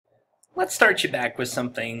Let's start you back with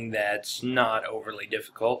something that's not overly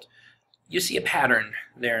difficult. You see a pattern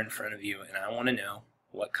there in front of you, and I want to know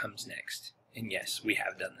what comes next. And yes, we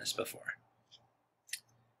have done this before.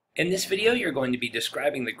 In this video, you're going to be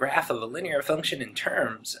describing the graph of a linear function in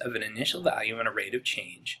terms of an initial value and a rate of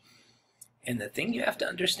change. And the thing you have to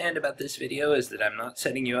understand about this video is that I'm not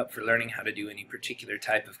setting you up for learning how to do any particular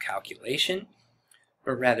type of calculation,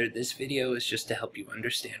 but rather this video is just to help you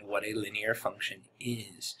understand what a linear function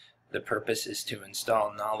is. The purpose is to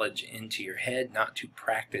install knowledge into your head, not to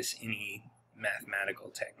practice any mathematical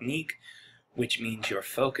technique, which means your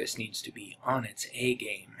focus needs to be on its A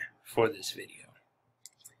game for this video.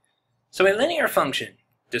 So a linear function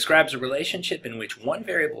describes a relationship in which one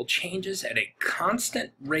variable changes at a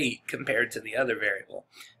constant rate compared to the other variable.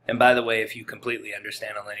 And by the way, if you completely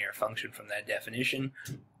understand a linear function from that definition,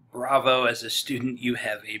 bravo, as a student, you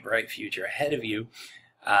have a bright future ahead of you.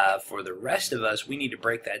 For the rest of us, we need to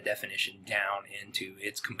break that definition down into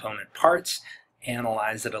its component parts,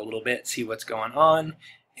 analyze it a little bit, see what's going on,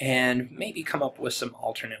 and maybe come up with some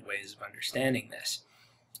alternate ways of understanding this.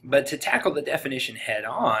 But to tackle the definition head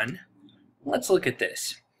on, let's look at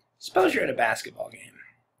this. Suppose you're at a basketball game,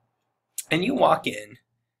 and you walk in,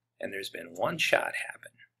 and there's been one shot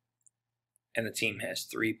happen, and the team has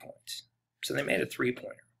 3 points. So they made a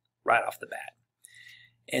three-pointer right off the bat.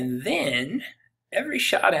 And then every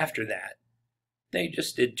shot after that, they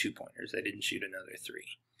just did 2-pointers. They didn't shoot another 3.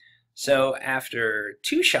 So after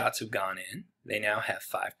 2 shots have gone in, they now have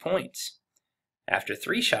 5 points. After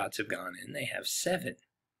 3 shots have gone in, they have 7.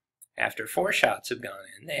 After 4 shots have gone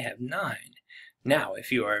in, they have 9. Now,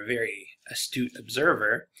 if you are a very astute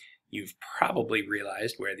observer, you've probably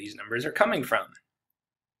realized where these numbers are coming from.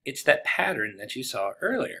 It's that pattern that you saw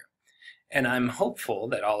earlier. And I'm hopeful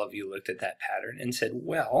that all of you looked at that pattern and said,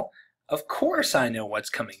 well, of course I know what's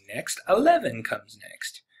coming next. 11 comes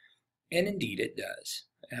next. And indeed it does.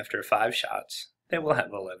 After 5 shots, they will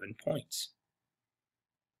have 11 points.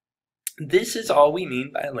 This is all we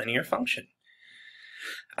mean by a linear function.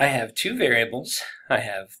 I have 2 variables. I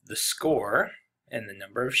have the score and the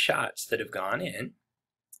number of shots that have gone in,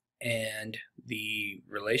 and the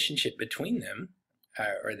relationship between them,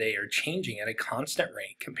 or they are changing at a constant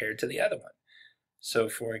rate compared to the other one. So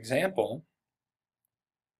for example,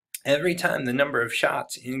 every time the number of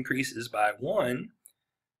shots increases by 1,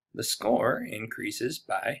 the score increases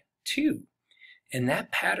by 2. And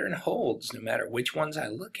that pattern holds no matter which ones I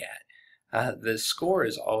look at. The score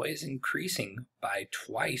is always increasing by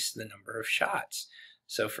twice the number of shots.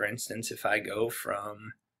 So for instance, if I go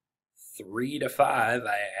from 3 to 5,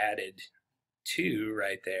 I added 2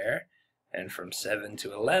 right there. And from 7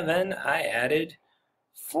 to 11, I added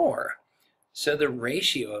 4. So the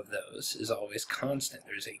ratio of those is always constant.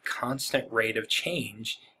 There's a constant rate of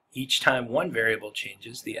change. Each time one variable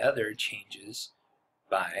changes, the other changes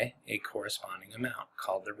by a corresponding amount,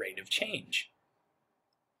 called the rate of change.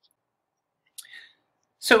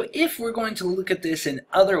 So if we're going to look at this in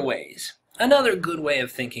other ways, another good way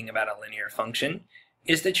of thinking about a linear function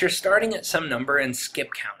is that you're starting at some number and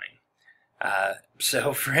skip counting.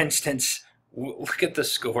 So for instance, look at the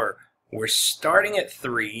score. We're starting at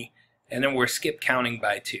 3, and then we're skip counting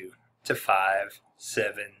by 2 to 5,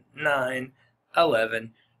 7, 9,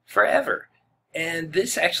 11, forever. And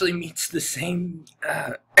this actually meets the same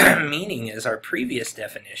meaning as our previous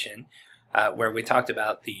definition, where we talked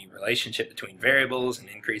about the relationship between variables and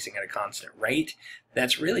increasing at a constant rate.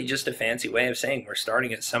 That's really just a fancy way of saying we're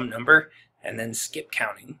starting at some number and then skip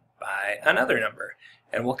counting by another number.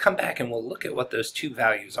 And we'll come back and we'll look at what those 2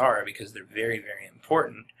 values are because they're very, very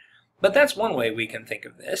important. But that's one way we can think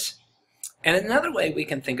of this. And another way we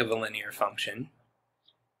can think of a linear function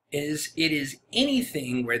is it is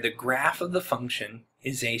anything where the graph of the function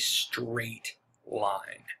is a straight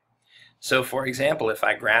line. So for example, if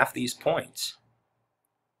I graph these points,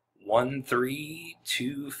 1, 3,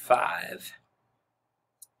 2, 5,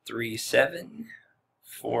 3, 7,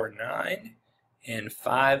 4, 9, and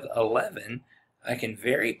 5, 11, I can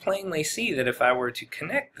very plainly see that if I were to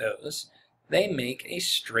connect those, they make a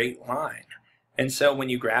straight line. And so when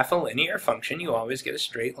you graph a linear function, you always get a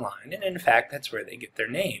straight line, and in fact, that's where they get their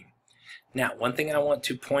name. Now, one thing I want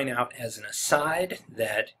to point out as an aside,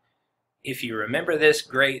 that if you remember this,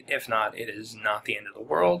 great. If not, it is not the end of the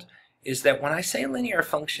world, is that when I say linear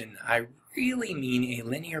function, I really mean a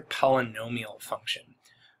linear polynomial function.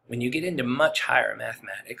 When you get into much higher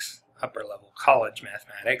mathematics, upper level college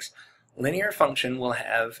mathematics, linear function will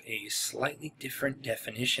have a slightly different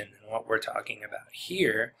definition than what we're talking about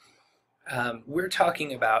here. We're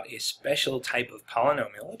talking about a special type of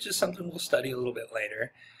polynomial, which is something we'll study a little bit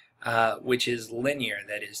later, which is linear.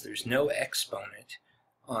 That is, there's no exponent.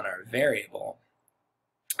 on our variable.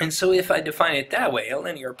 And so if I define it that way, a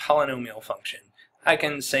linear polynomial function, I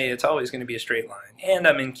can say it's always going to be a straight line, and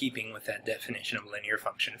I'm in keeping with that definition of linear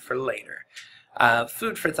function for later.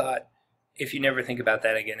 Food for thought. If you never think about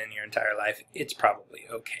that again in your entire life, it's probably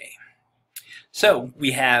okay. So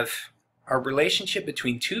we have our relationship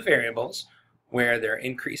between two variables where they're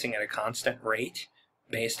increasing at a constant rate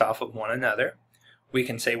based off of one another. We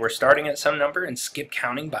can say we're starting at some number and skip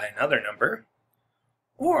counting by another number.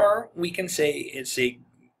 Or we can say it's a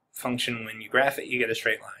function when you graph it, you get a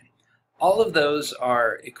straight line. All of those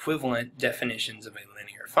are equivalent definitions of a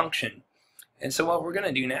linear function. And so what we're going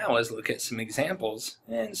to do now is look at some examples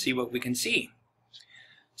and see what we can see.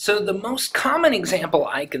 So the most common example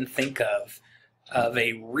I can think of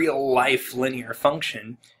a real-life linear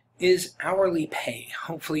function is hourly pay.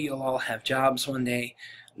 Hopefully you'll all have jobs one day.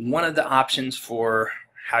 One of the options for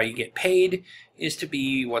how you get paid is to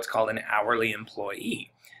be what's called an hourly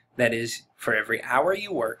employee. That is, for every hour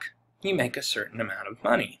you work, you make a certain amount of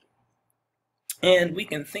money. And we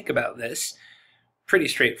can think about this pretty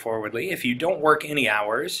straightforwardly. If you don't work any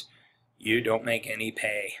hours, you don't make any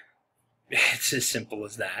pay. It's as simple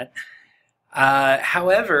as that.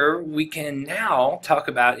 However, we can now talk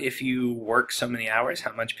about if you work so many hours,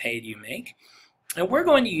 how much pay do you make? And we're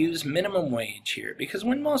going to use minimum wage here, because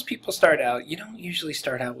when most people start out, you don't usually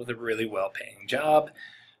start out with a really well-paying job.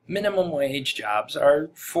 Minimum wage jobs are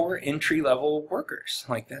for entry-level workers.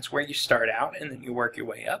 Like, that's where you start out, and then you work your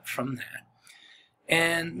way up from that.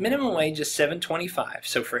 And minimum wage is $7.25.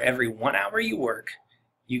 So for every 1 hour you work,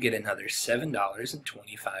 you get another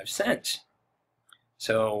 $7.25.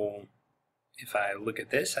 So if I look at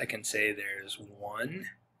this, I can say there's 1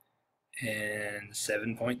 and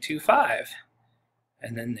 7.25.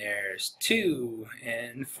 And then there's 2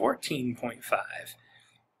 and 14.5.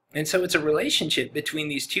 And so it's a relationship between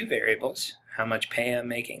these two variables, how much pay I'm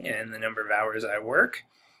making and the number of hours I work.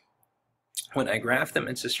 When I graph them,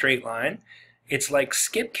 it's a straight line. It's like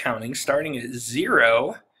skip counting, starting at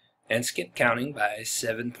 0 and skip counting by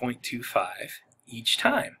 7.25 each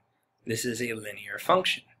time. This is a linear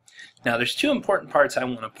function. Now there's two important parts I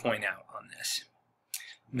want to point out on this.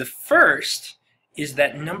 The first is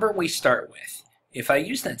that number we start with. If I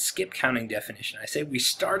use that skip counting definition, I say we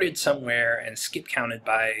started somewhere and skip counted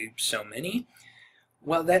by so many,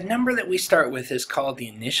 well, that number that we start with is called the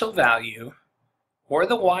initial value or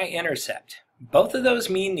the y-intercept. Both of those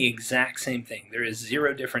mean the exact same thing. There is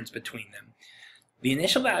zero difference between them. The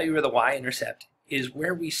initial value or the y-intercept is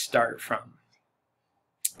where we start from.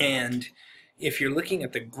 And if you're looking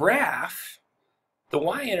at the graph, the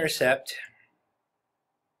y-intercept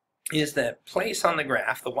is that place on the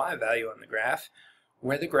graph, the y value on the graph,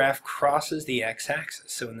 where the graph crosses the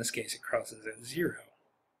x-axis. So in this case, it crosses at 0.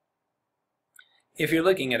 If you're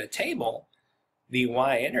looking at a table, the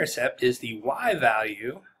y-intercept is the y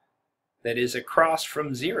value that is across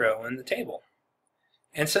from 0 in the table.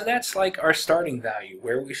 And so that's like our starting value,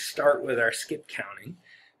 where we start with our skip counting.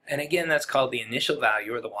 And again, that's called the initial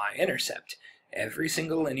value or the y-intercept. Every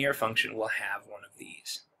single linear function will have one of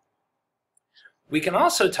these. We can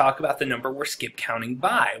also talk about the number we're skip counting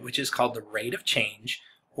by, which is called the rate of change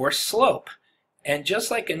or slope. And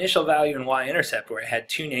just like initial value and y-intercept, where it had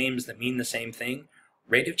two names that mean the same thing,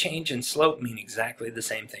 rate of change and slope mean exactly the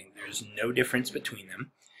same thing. There's no difference between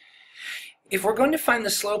them. If we're going to find the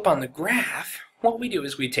slope on the graph, what we do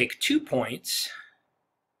is we take 2 points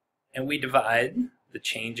and we divide the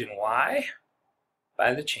change in y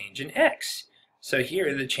by the change in x. So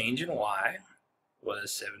here the change in y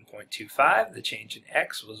was 7.25, the change in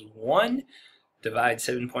x was 1, divide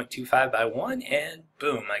 7.25 by 1, and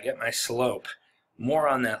boom, I get my slope. More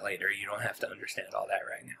on that later, you don't have to understand all that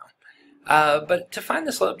right now. But to find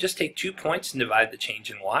the slope, just take 2 points and divide the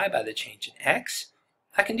change in y by the change in x.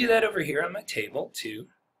 I can do that over here on my table too.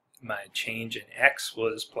 My change in x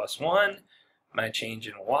was plus 1, my change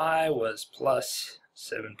in y was plus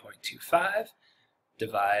 7.25,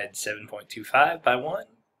 divide 7.25 by 1,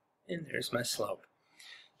 and there's my slope.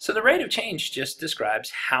 So the rate of change just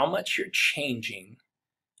describes how much you're changing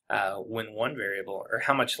when one variable, or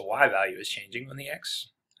how much the y value is changing when the x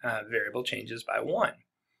variable changes by 1.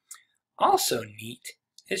 Also neat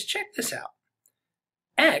is, check this out.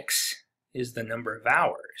 X is the number of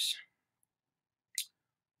hours.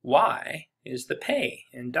 Y is the pay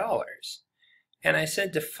in dollars. And I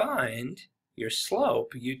said to find your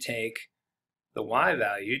slope, you take the y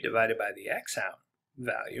value divided by the x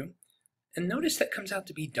value, and notice that comes out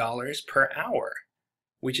to be dollars per hour,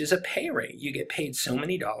 which is a pay rate. You get paid so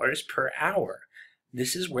many dollars per hour.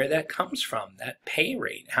 This is where that comes from, that pay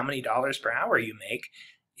rate. How many dollars per hour you make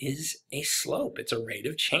is a slope. It's a rate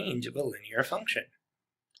of change of a linear function.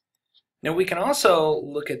 Now we can also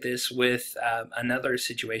look at this with another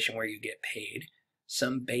situation where you get paid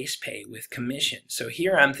some base pay with commission. So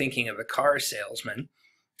here I'm thinking of a car salesman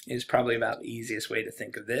is probably about the easiest way to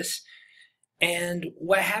think of this. And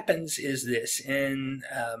what happens is this, in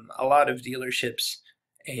a lot of dealerships,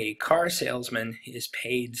 a car salesman is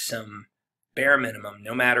paid some bare minimum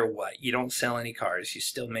no matter what. You don't sell any cars, you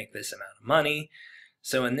still make this amount of money.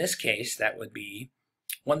 So in this case, that would be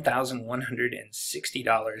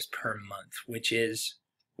 $1,160 per month, which is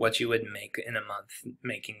what you would make in a month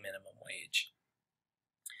making minimum wage.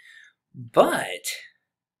 But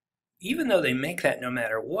even though they make that no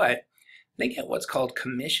matter what, they get what's called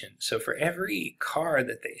commission. So for every car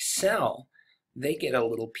that they sell, they get a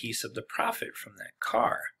little piece of the profit from that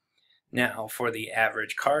car. Now, for the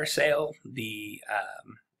average car sale, the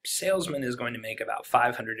salesman is going to make about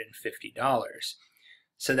 $550.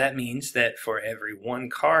 So that means that for every one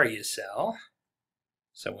car you sell,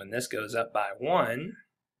 so when this goes up by 1,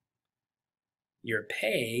 your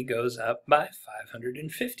pay goes up by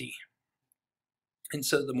 550. And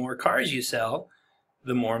so the more cars you sell,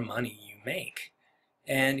 the more money you make.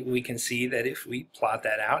 And we can see that if we plot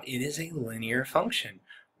that out, it is a linear function.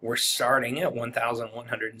 We're starting at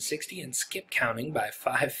 1,160 and skip counting by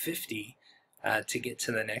 550 to get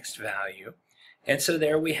to the next value. And so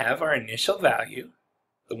there we have our initial value,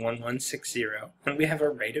 the 1160, and we have a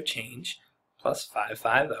rate of change plus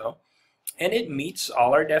 550, and it meets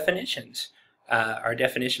all our definitions. Our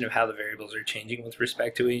definition of how the variables are changing with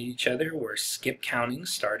respect to each other, we're skip counting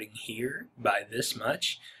starting here by this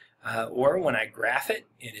much, or when I graph it,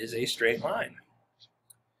 it is a straight line.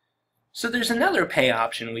 So there's another pay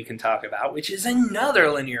option we can talk about, which is another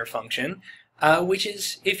linear function, which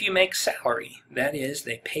is if you make salary. That is,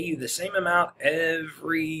 they pay you the same amount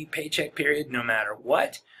every paycheck period no matter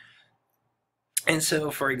what. And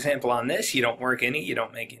so, for example, on this, you don't work any, you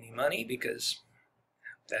don't make any money because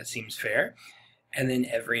that seems fair. And then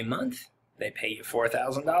every month, they pay you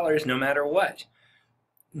 $4,000 no matter what.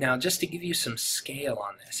 Now, just to give you some scale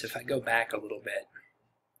on this, if I go back a little bit,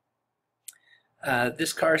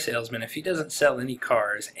 this car salesman, if he doesn't sell any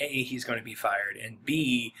cars, A, he's going to be fired, and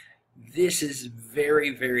B, this is very,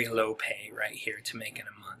 very low pay right here to make in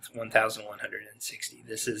a month, 1,160.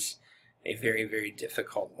 This is a very, very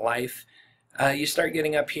difficult life. You start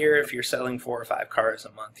getting up here, if you're selling 4 or 5 cars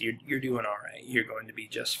a month, you're doing all right. You're going to be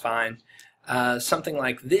just fine. Something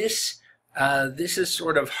like this, this is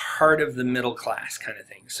sort of heart of the middle class kind of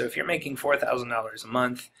thing. So if you're making $4,000 a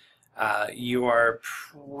month, you are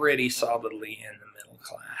pretty solidly in the middle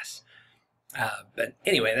class. But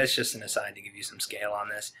anyway, that's just an aside to give you some scale on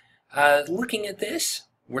this. Looking at this,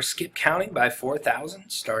 we're skip counting by 4,000,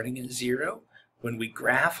 starting at 0. When we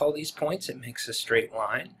graph all these points, it makes a straight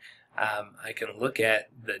line. I can look at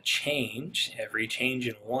the change. Every change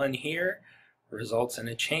in 1 here results in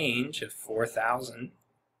a change of 4,000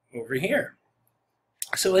 over here.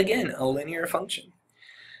 So again, a linear function.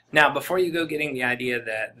 Now, before you go getting the idea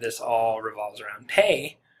that this all revolves around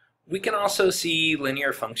pay, we can also see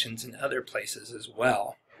linear functions in other places as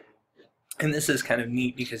well. And this is kind of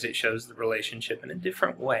neat because it shows the relationship in a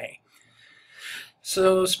different way.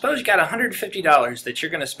 So suppose you got $150 that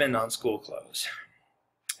you're going to spend on school clothes.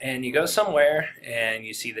 And you go somewhere and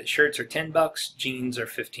you see that shirts are $10, jeans are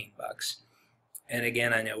 $15. And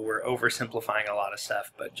again, I know we're oversimplifying a lot of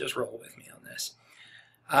stuff, but just roll with me on this.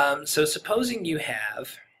 So supposing you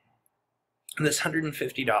have this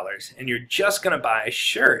 $150 and you're just going to buy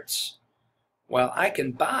shirts. Well, I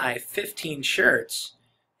can buy 15 shirts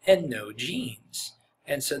and no jeans.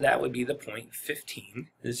 And so that would be the point 15,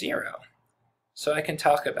 0. So I can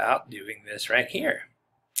talk about doing this right here.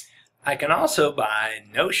 I can also buy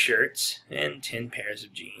no shirts and 10 pairs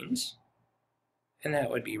of jeans. And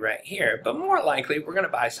that would be right here. But more likely, we're going to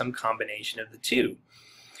buy some combination of the two.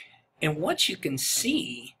 And what you can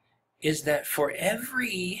see is that for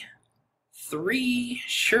every 3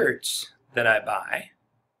 shirts that I buy,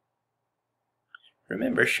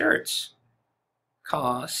 remember, shirts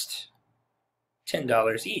cost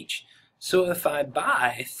 $10 each. So if I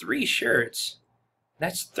buy 3 shirts,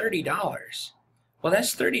 that's $30. Well,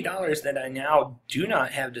 that's $30 that I now do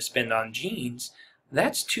not have to spend on jeans.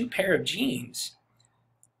 That's 2 pair of jeans.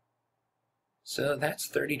 So that's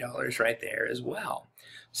 $30 right there as well.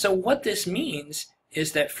 So what this means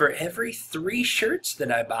is that for every 3 shirts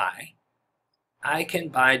that I buy, I can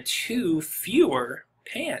buy 2 fewer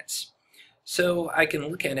pants. So I can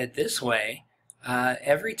look at it this way.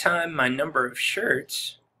 Every time my number of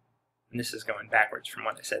shirts, and this is going backwards from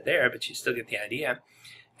what I said there, but you still get the idea.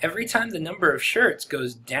 Every time the number of shirts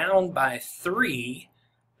goes down by 3,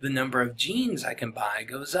 the number of jeans I can buy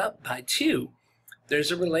goes up by 2. there's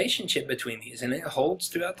a relationship between these, and it holds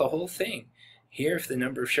throughout the whole thing. Here, if the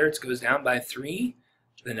number of shirts goes down by 3,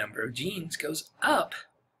 the number of jeans goes up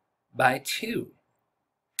by 2.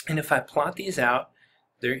 And if I plot these out,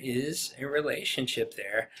 there is a relationship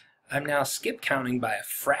there. I'm now skip counting by a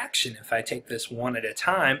fraction if I take this one at a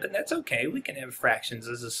time, but that's okay. We can have fractions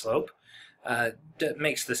as a slope. That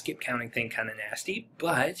makes the skip counting thing kind of nasty,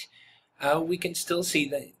 but we can still see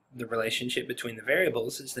that the relationship between the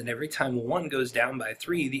variables is that every time one goes down by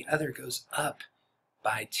 3, the other goes up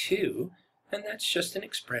by 2, and that's just an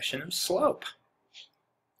expression of slope.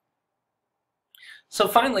 So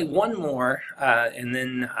finally, one more, and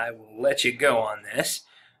then I will let you go on this.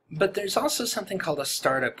 But there's also something called a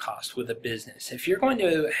startup cost with a business. If you're going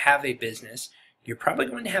to have a business, you're probably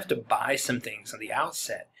going to have to buy some things on the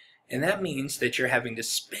outset. And that means that you're having to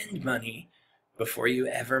spend money before you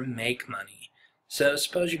ever make money. So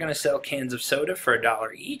suppose you're going to sell cans of soda for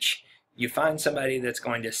 $1 each. You find somebody that's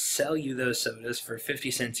going to sell you those sodas for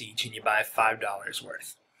 50 cents each, and you buy $5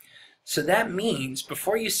 worth. So that means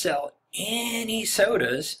before you sell any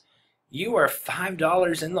sodas, you are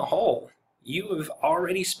 $5 in the hole. You have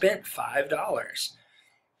already spent $5.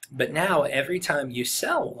 But now every time you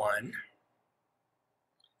sell one,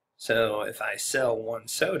 so if I sell one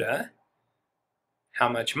soda, how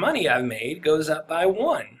much money I've made goes up by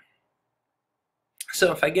 1.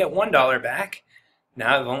 So if I get $1 back,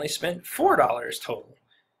 now I've only spent $4 total.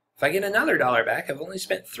 If I get another $1 back, I've only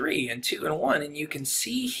spent 3 and 2 and 1. And you can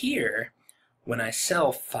see here, when I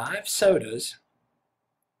sell 5 sodas,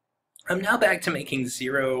 I'm now back to making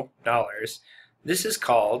 $0. This is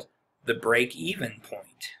called the break-even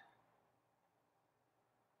point.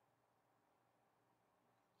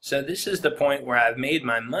 So this is the point where I've made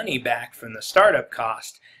my money back from the startup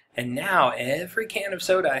cost, and now every can of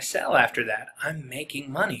soda I sell after that, I'm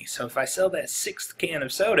making money. So if I sell that 6th can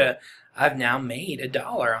of soda, I've now made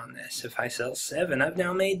 $1 on this. If I sell 7, I've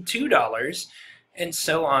now made $2, and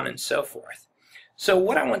so on and so forth. So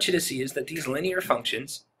what I want you to see is that these linear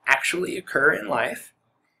functions actually occur in life.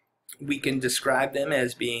 We can describe them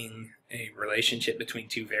as being a relationship between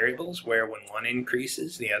two variables where when one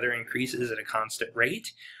increases, the other increases at a constant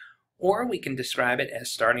rate. Or we can describe it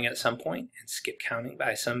as starting at some point and skip counting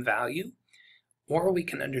by some value. Or we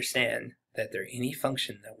can understand that they're any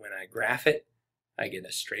function that when I graph it, I get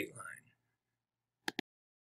a straight line.